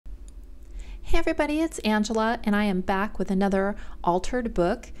Hey everybody, it's Angela and I am back with another altered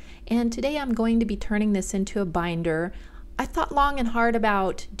book, and today I'm going to be turning this into a binder. I thought long and hard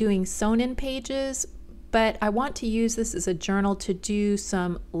about doing sewn-in pages, but I want to use this as a journal to do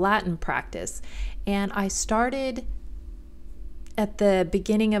some Latin practice. And I started at the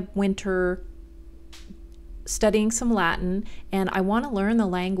beginning of winter studying some Latin, and I want to learn the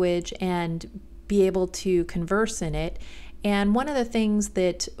language and be able to converse in it. And one of the things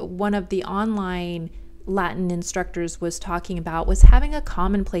that one of the online Latin instructors was talking about was having a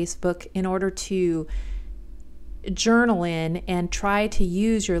commonplace book in order to journal in and try to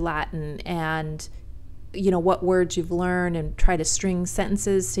use your Latin and, you know, what words you've learned and try to string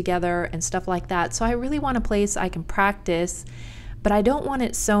sentences together and stuff like that. So I really want a place I can practice, but I don't want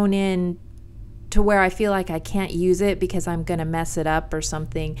it sewn in to where I feel like I can't use it because I'm going to mess it up or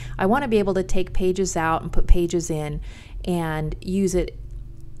something. I want to be able to take pages out and put pages in and use it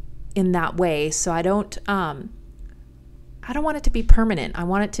in that way. So I don't want it to be permanent. I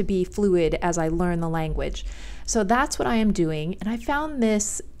want it to be fluid as I learn the language. So that's what I am doing. And I found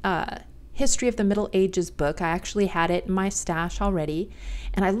this History of the Middle Ages book. I actually had it in my stash already.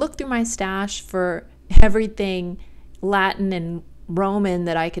 And I looked through my stash for everything Latin and Roman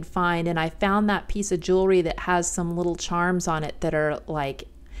that I could find, and I found that piece of jewelry that has some little charms on it that are like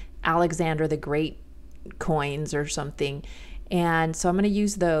Alexander the Great coins or something. And so I'm going to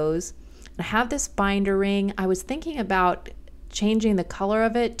use those. I have this binder ring. I was thinking about changing the color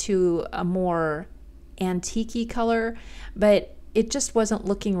of it to a more antique-y color, but it just wasn't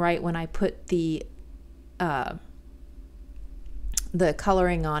looking right when I put the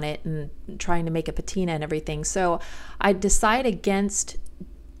coloring on it and trying to make a patina and everything. So I decide against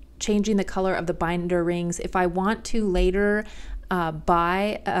changing the color of the binder rings. If I want to later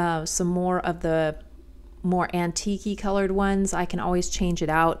buy some more of the more antique-y colored ones, I can always change it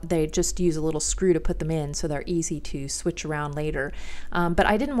out. They just use a little screw to put them in, so they're easy to switch around later. But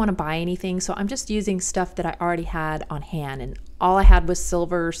I didn't want to buy anything, so I'm just using stuff that I already had on hand, and all I had was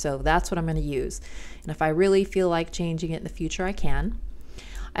silver, so that's what I'm going to use. And if I really feel like changing it in the future, I can.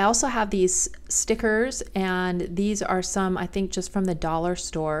 I also have these stickers, and these are some, I think, just from the dollar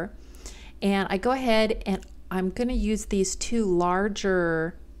store. And I go ahead and I'm going to use these two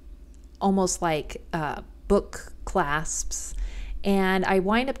larger, almost like book clasps, and I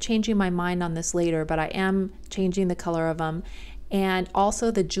wind up changing my mind on this later, but I am changing the color of them. And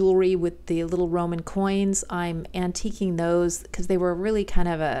also the jewelry with the little Roman coins, I'm antiquing those because they were really kind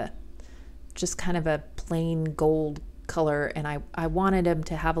of a plain gold color, and I wanted them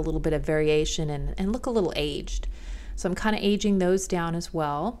to have a little bit of variation and look a little aged. So I'm kind of aging those down as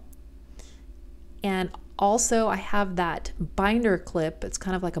well. And also I have that binder clip. It's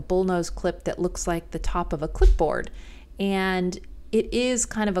kind of like a bullnose clip that looks like the top of a clipboard. And it is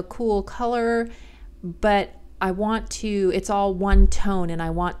kind of a cool color, but I want to, it's all one tone, and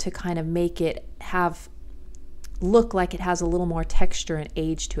I want to kind of make it look like it has a little more texture and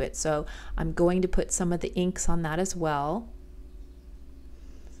age to it. So I'm going to put some of the inks on that as well.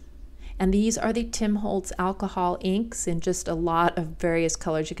 And these are the Tim Holtz alcohol inks in just a lot of various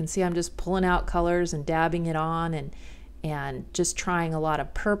colors. You can see I'm just pulling out colors and dabbing it on, and just trying a lot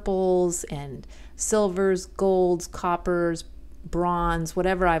of purples and silvers, golds, coppers, bronze,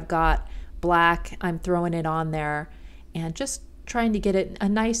 whatever I've got, black, I'm throwing it on there, and just trying to get it a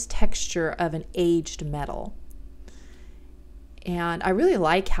nice texture of an aged metal. And I really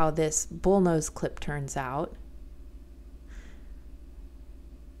like how this bullnose clip turns out.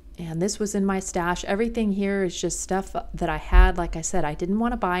 And this was in my stash. Everything here is just stuff that I had. Like I said, I didn't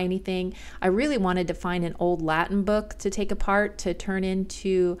want to buy anything. I really wanted to find an old Latin book to take apart to turn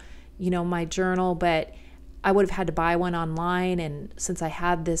into, you know, my journal, but I would have had to buy one online. And since I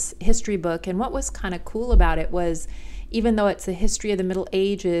had this history book, and what was kind of cool about it was, even though it's a history of the Middle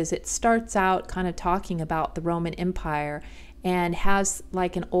Ages, it starts out kind of talking about the Roman Empire and has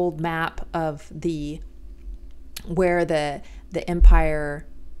like an old map of where the empire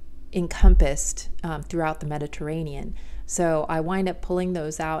encompassed throughout the Mediterranean. So I wind up pulling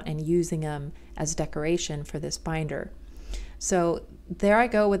those out and using them as decoration for this binder. So there I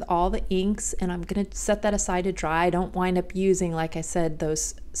go with all the inks, and I'm going to set that aside to dry. I don't wind up using, like I said,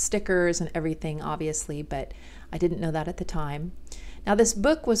 those stickers and everything, obviously, but I didn't know that at the time. Now this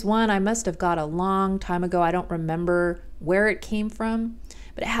book was one I must have got a long time ago. I don't remember where it came from,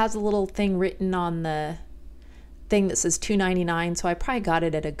 but it has a little thing written on the thing that says $2.99, so I probably got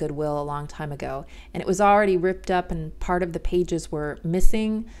it at a Goodwill a long time ago, and it was already ripped up and part of the pages were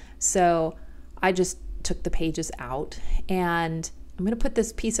missing, so I just took the pages out. And I'm going to put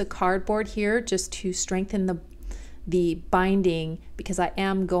this piece of cardboard here just to strengthen the binding because I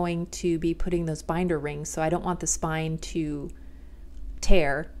am going to be putting those binder rings, so I don't want the spine to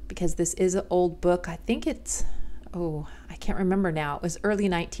tear because this is an old book. I think it's, oh, I can't remember now. It was early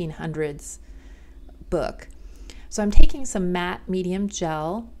 1900s book. So I'm taking some matte medium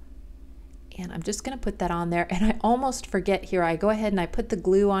gel and I'm just going to put that on there. And I almost forget here. I go ahead and I put the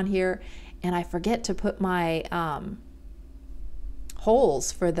glue on here and I forget to put my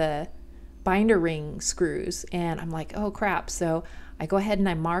holes for the binder ring screws, and I'm like, oh crap. So I go ahead and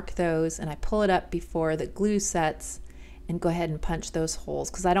I mark those and I pull it up before the glue sets and go ahead and punch those holes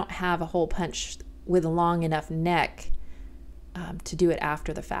because I don't have a hole punch with a long enough neck to do it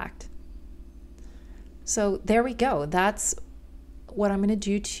after the fact. So there we go. That's what I'm going to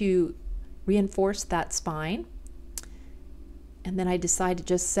do to reinforce that spine. And then I decide to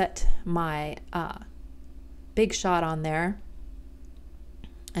just set my Big Shot on there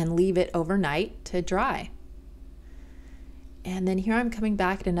and leave it overnight to dry. And then here I'm coming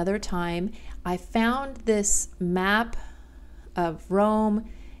back at another time. I found this map of Rome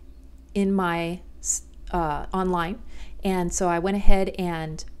in my online, and so I went ahead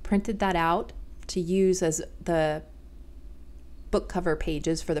and printed that out to use as the book cover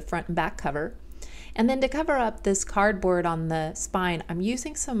pages for the front and back cover. And then to cover up this cardboard on the spine, I'm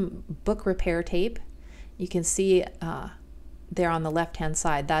using some book repair tape. You can see there on the left-hand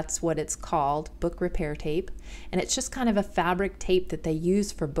side, that's what it's called, book repair tape. And it's just kind of a fabric tape that they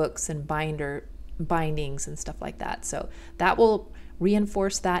use for books and bindings and stuff like that. So that will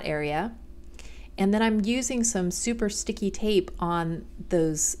reinforce that area. And then I'm using some super sticky tape on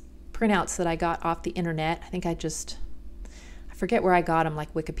those printouts that I got off the internet. I think I forget where I got them,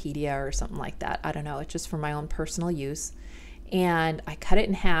 like Wikipedia or something like that. I don't know, it's just for my own personal use. And I cut it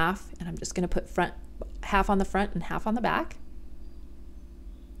in half, and I'm just gonna put half on the front and half on the back.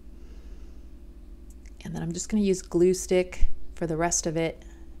 And then I'm just going to use glue stick for the rest of it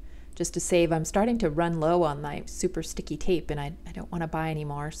just to save. I'm starting to run low on my super sticky tape and I don't want to buy any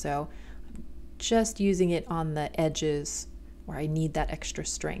more, so I'm just using it on the edges where I need that extra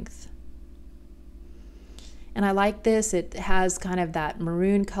strength. And I like this. It has kind of that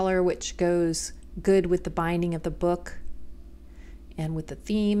maroon color which goes good with the binding of the book and with the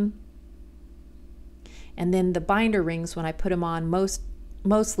theme. And then the binder rings, when I put them on,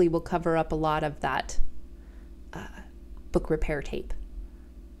 mostly will cover up a lot of that book repair tape.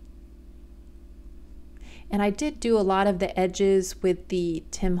 And I did do a lot of the edges with the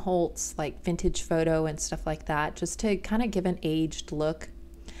Tim Holtz like vintage photo and stuff like that, just to kind of give an aged look.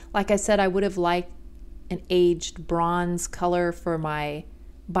 Like I said, I would have liked an aged bronze color for my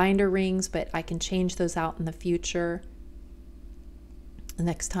binder rings, but I can change those out in the future the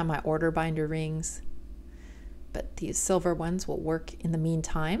next time I order binder rings. But these silver ones will work in the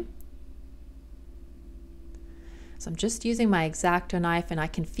meantime. So I'm just using my X-Acto knife, and I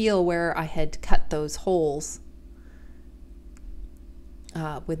can feel where I had cut those holes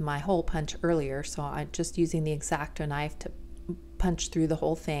with my hole punch earlier. So I'm just using the X-Acto knife to punch through the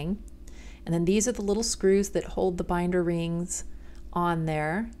whole thing. And then these are the little screws that hold the binder rings on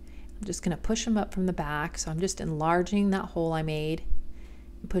there. I'm just going to push them up from the back. So I'm just enlarging that hole I made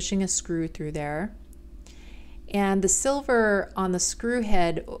and pushing a screw through there. And the silver on the screw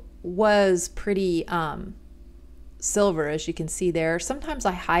head was pretty silver, as you can see there. Sometimes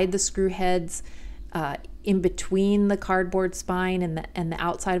I hide the screw heads in between the cardboard spine and the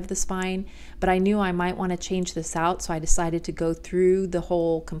outside of the spine, but I knew I might want to change this out, so I decided to go through the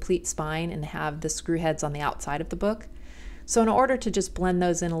whole complete spine and have the screw heads on the outside of the book. So in order to just blend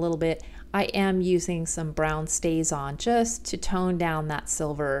those in a little bit, I am using some brown StazOn just to tone down that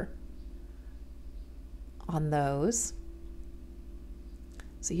silver on those,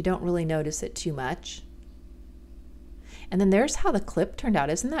 so you don't really notice it too much. And then there's how the clip turned out.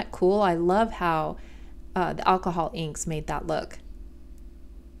 Isn't that cool? I love how the alcohol inks made that look.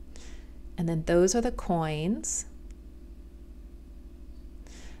 And then those are the coins.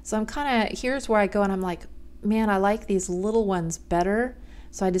 So I'm kind of, here's where I go and I'm like, man, I like these little ones better.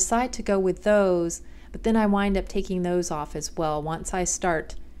 So I decide to go with those, but then I wind up taking those off as well. Once I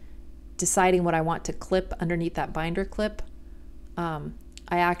start deciding what I want to clip underneath that binder clip, I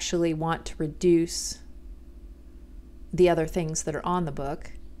actually want to reduce the other things that are on the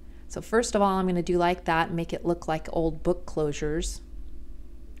book. So first of all, I'm going to do like that and make it look like old book closures.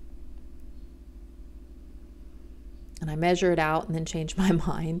 And I measure it out and then change my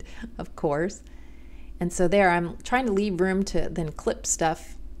mind, of course. And so there, I'm trying to leave room to then clip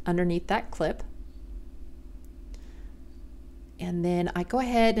stuff underneath that clip. And then I go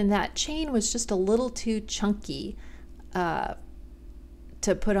ahead, and that chain was just a little too chunky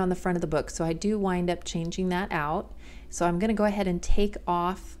to put on the front of the book. So I do wind up changing that out. So I'm going to go ahead and take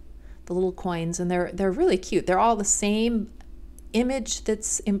off the little coins, and they're really cute. They're all the same image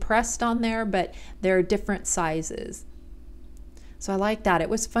that's impressed on there, but they're different sizes. So I like that. It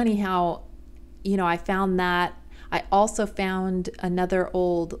was funny how, you know, I found that. I also found another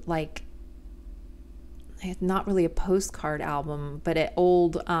old, like, not really a postcard album, but an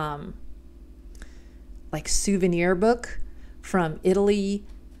old like souvenir book from Italy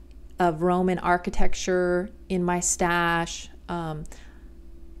of Roman architecture in my stash,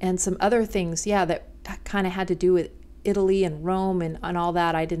 and some other things, yeah, that kind of had to do with Italy and Rome and all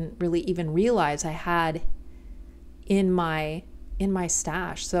that. I didn't really even realize I had in my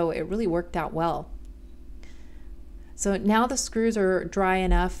stash, so it really worked out well. So now the screws are dry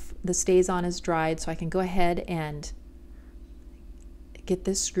enough, the stays-on is dried, so I can go ahead and get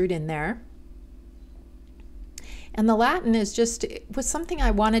this screwed in there. And the Latin is just, it was something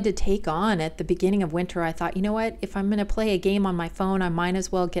I wanted to take on at the beginning of winter. I thought, you know what, if I'm going to play a game on my phone, I might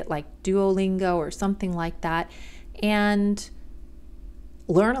as well get like Duolingo or something like that and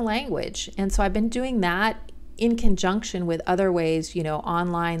learn a language. And so I've been doing that in conjunction with other ways, you know,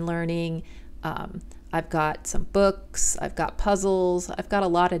 online learning. I've got some books, I've got puzzles, I've got a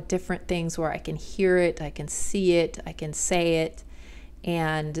lot of different things where I can hear it, I can see it, I can say it.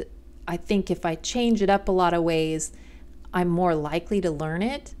 And I think if I change it up a lot of ways, I'm more likely to learn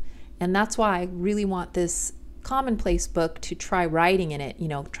it. And that's why I really want this commonplace book to try writing in it, you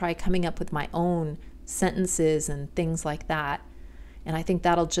know, try coming up with my own sentences and things like that. And I think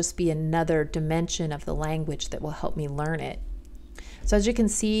that'll just be another dimension of the language that will help me learn it. So as you can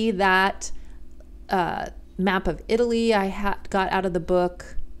see, that map of Italy I got out of the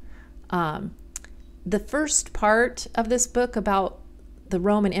book. The first part of this book about the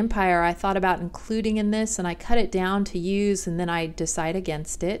Roman Empire I thought about including in this, and I cut it down to use, and then I decide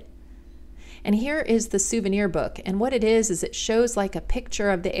against it. And here is the souvenir book, and what it is it shows like a picture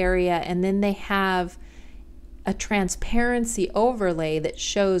of the area, and then they have a transparency overlay that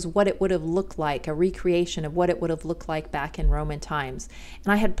shows what it would have looked like, a recreation of what it would have looked like back in Roman times.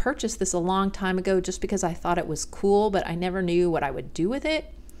 And I had purchased this a long time ago just because I thought it was cool, but I never knew what I would do with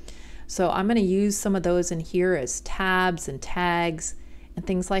it. So I'm going to use some of those in here as tabs and tags and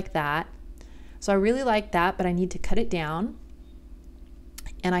things like that. So I really like that, but I need to cut it down.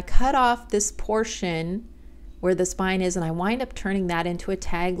 And I cut off this portion where the spine is, and I wind up turning that into a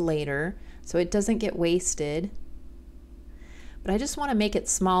tag later so it doesn't get wasted. But I just want to make it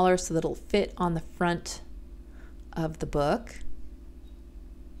smaller so that it'll fit on the front of the book.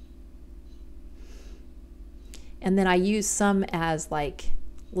 And then I use some as like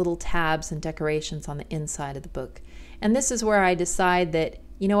little tabs and decorations on the inside of the book. And this is where I decide that,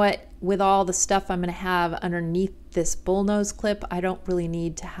 you know what, with all the stuff I'm going to have underneath this bullnose clip, I don't really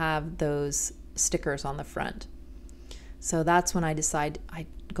need to have those stickers on the front. So that's when I decide I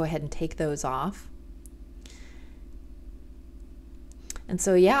go ahead and take those off. And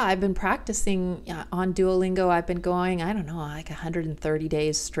so yeah, I've been practicing on Duolingo. I've been going, I don't know, like 130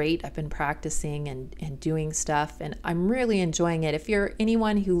 days straight. I've been practicing and doing stuff, and I'm really enjoying it. If you're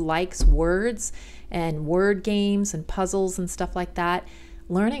anyone who likes words and word games and puzzles and stuff like that,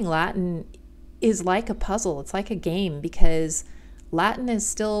 learning Latin is like a puzzle. It's like a game, because Latin is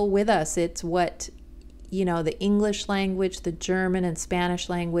still with us. It's what, you know, the English language, the German and Spanish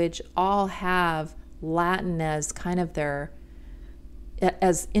language all have Latin as kind of their,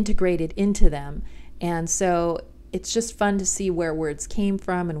 as integrated into them. And so it's just fun to see where words came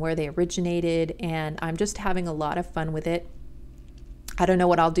from and where they originated, and I'm just having a lot of fun with it. I don't know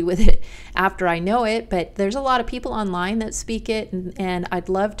what I'll do with it after I know it, but there's a lot of people online that speak it, and I'd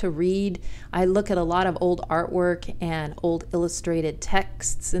love to read. I look at a lot of old artwork and old illustrated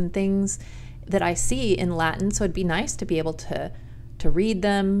texts and things that I see in Latin, so it'd be nice to be able to read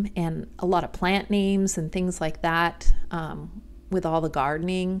them, and a lot of plant names and things like that. With all the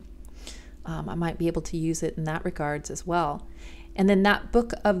gardening, I might be able to use it in that regards as well. And then that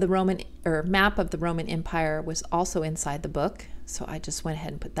book of the Roman, or map of the Roman Empire, was also inside the book, so I just went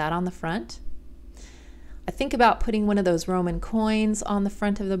ahead and put that on the front. I think about putting one of those Roman coins on the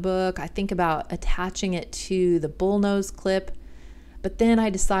front of the book. I think about attaching it to the bullnose clip, but then I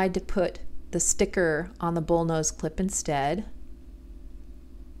decide to put the sticker on the bullnose clip instead.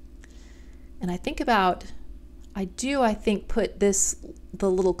 And I think about, I think put this, the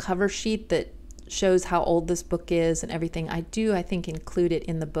little cover sheet that shows how old this book is and everything, I think include it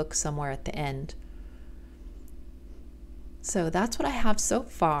in the book somewhere at the end. So that's what I have so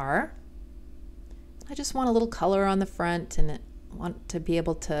far. I just want a little color on the front, and want to be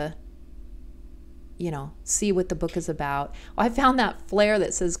able to, see what the book is about. Well, I found that flare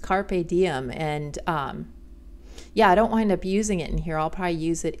that says Carpe Diem, and yeah, I don't wind up using it in here. I'll probably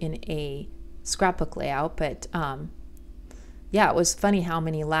use it in a scrapbook layout, but yeah, it was funny how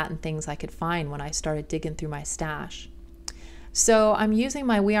many Latin things I could find when I started digging through my stash. So I'm using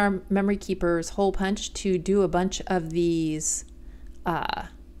my We Are Memory Keepers hole punch to do a bunch of these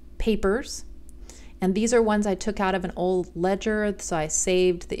papers. And these are ones I took out of an old ledger, so I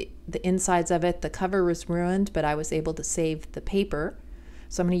saved the insides of it. The cover was ruined, but I was able to save the paper.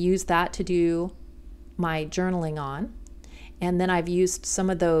 So I'm going to use that to do my journaling on. And then I've used some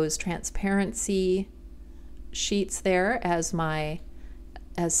of those transparency sheets there as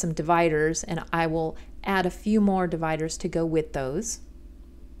some dividers, and I will add a few more dividers to go with those.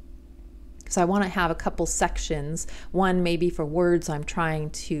 So I want to have a couple sections, one maybe for words I'm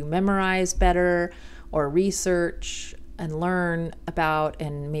trying to memorize better or research and learn about,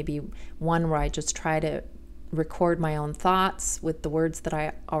 and maybe one where I just try to record my own thoughts with the words that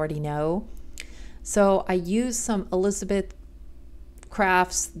I already know. So I use some Elizabeth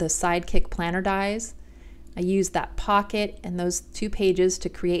Craft's the Sidekick Planner Dies. I used that pocket and those 2 pages to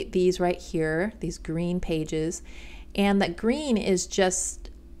create these right here, these green pages. And that green is just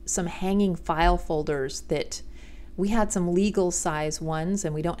some hanging file folders that we had some legal size ones,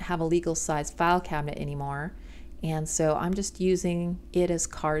 and we don't have a legal size file cabinet anymore. And so I'm just using it as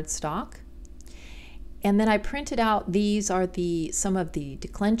cardstock. And then I printed out, these are some of the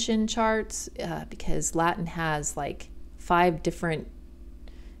declension charts because Latin has like 5 different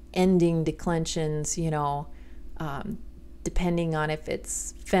ending declensions, depending on if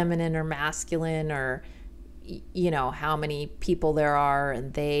it's feminine or masculine, or how many people there are,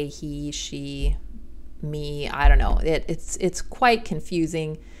 and they, he, she, me, I don't know. It's quite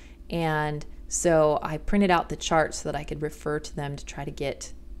confusing, and so I printed out the charts so that I could refer to them to try to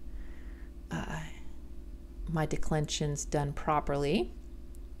get my declensions done properly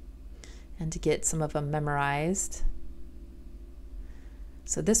and to get some of them memorized.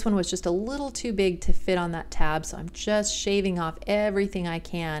 So this one was just a little too big to fit on that tab, so I'm just shaving off everything I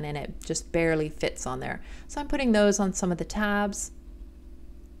can, and it just barely fits on there. So I'm putting those on some of the tabs,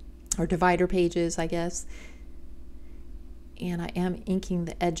 or divider pages, I guess. And I am inking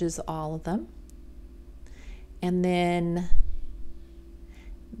the edges, all of them. And then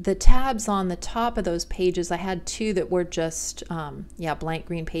the tabs on the top of those pages, I had 2 that were just blank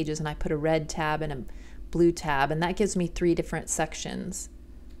green pages, and I put a red tab and a blue tab, and that gives me 3 different sections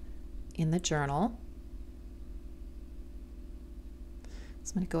in the journal.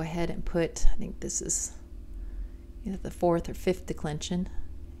 So I'm going to go ahead and put, I think this is either the 4th or 5th declension.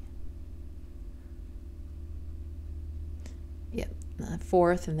 Yep, the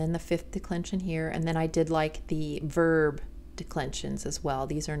 4th and then the 5th declension here, and then I did like the verb declensions as well.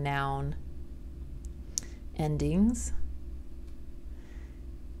 These are noun endings.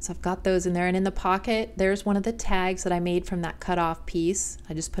 So I've got those in there, and in the pocket there's one of the tags that I made from that cut off piece.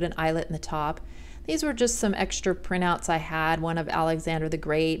 I just put an eyelet in the top. These were just some extra printouts I had, one of Alexander the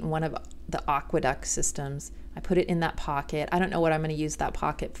Great and one of the aqueduct systems. I put it in that pocket. I don't know what I'm going to use that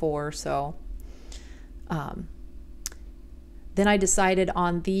pocket for, so then I decided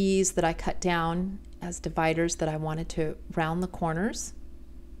on these that I cut down as dividers that I wanted to round the corners.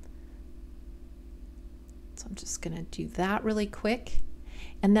 So I'm just going to do that really quick.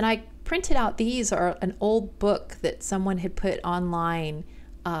 And then I printed out, these are an old book that someone had put online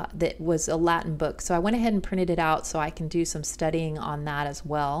that was a Latin book. So I went ahead and printed it out so I can do some studying on that as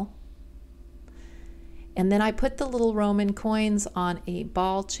well. And then I put the little Roman coins on a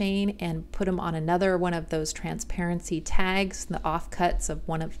ball chain and put them on another one of those transparency tags, the offcuts of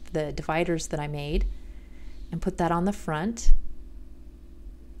one of the dividers that I made, and put that on the front.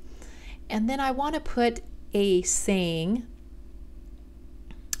 And then I want to put a saying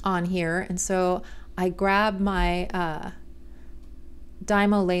on here, and so I grabbed my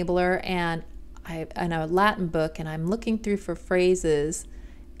Dymo labeler and a Latin book, and I'm looking through for phrases,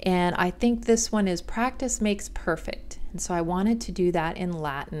 and I think this one is practice makes perfect, and so I wanted to do that in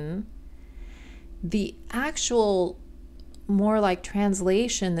Latin. The actual more like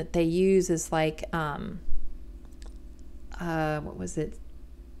translation that they use is like what was it,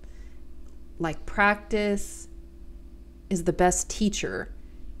 like practice is the best teacher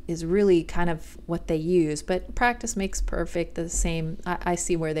is really kind of what they use, but practice makes perfect, the same. I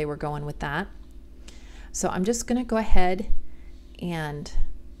see where they were going with that. So I'm just going to go ahead and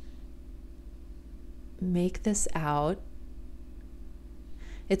make this out.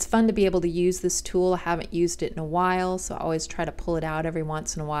 It's fun to be able to use this tool. I haven't used it in a while, so I always try to pull it out every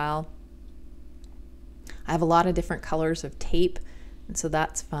once in a while. I have a lot of different colors of tape, and so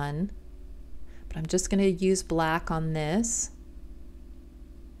that's fun. but I'm just going to use black on this.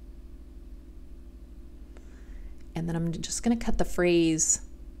 And then I'm just going to cut the phrase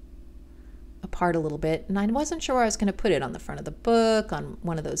apart a little bit. And I wasn't sure where I was going to put it, on the front of the book, on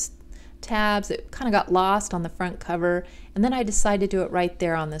one of those tabs. It kind of got lost on the front cover. And then I decided to do it right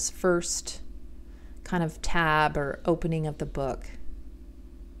there on this first kind of tab or opening of the book.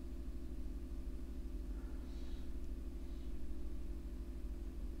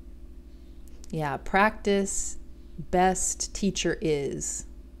 Yeah, practice, best teacher is.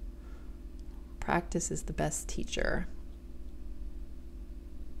 Practice is the best teacher.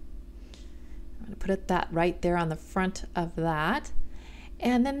 I'm going to put that right there on the front of that.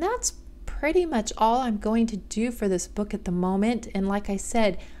 And then that's pretty much all I'm going to do for this book at the moment. And like I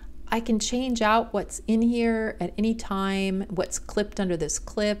said, I can change out what's in here at any time, what's clipped under this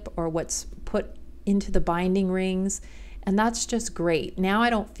clip or what's put into the binding rings. And that's just great. Now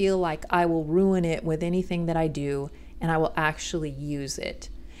I don't feel like I will ruin it with anything that I do, and I will actually use it.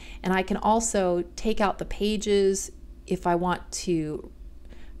 And I can also take out the pages if I want to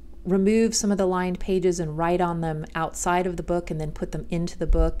remove some of the lined pages and write on them outside of the book and then put them into the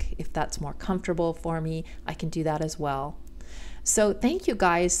book. If that's more comfortable for me, I can do that as well. So thank you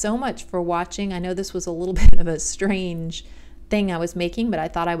guys so much for watching. I know this was a little bit of a strange thing I was making, but I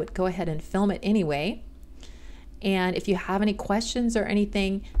thought I would go ahead and film it anyway. And if you have any questions or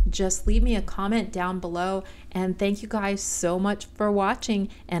anything, just leave me a comment down below. And thank you guys so much for watching,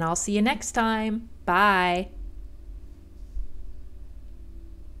 and I'll see you next time. Bye.